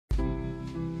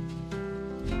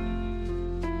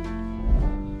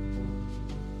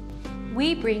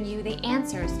we bring you the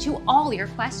answers to all your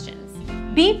questions.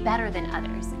 Be better than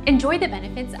others. Enjoy the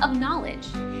benefits of knowledge.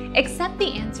 Accept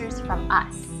the answers from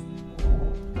us.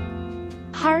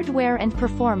 Hardware and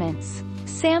performance.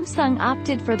 Samsung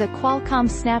opted for the Qualcomm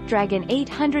Snapdragon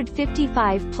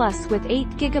 855 Plus with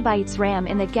 8GB RAM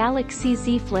in the Galaxy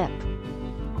Z Flip.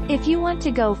 If you want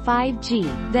to go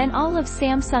 5G, then all of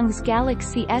Samsung's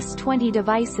Galaxy S20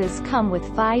 devices come with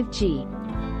 5G.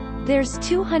 There's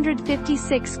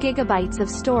 256 GB of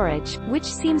storage, which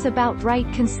seems about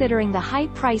right considering the high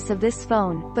price of this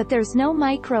phone, but there's no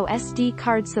micro SD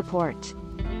card support.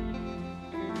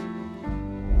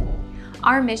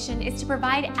 Our mission is to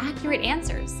provide accurate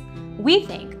answers. We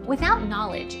think without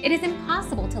knowledge, it is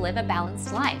impossible to live a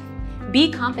balanced life.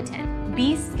 Be competent,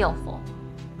 be skillful.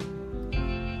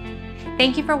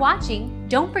 Thank you for watching.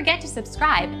 Don't forget to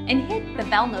subscribe and hit the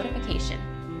bell notification.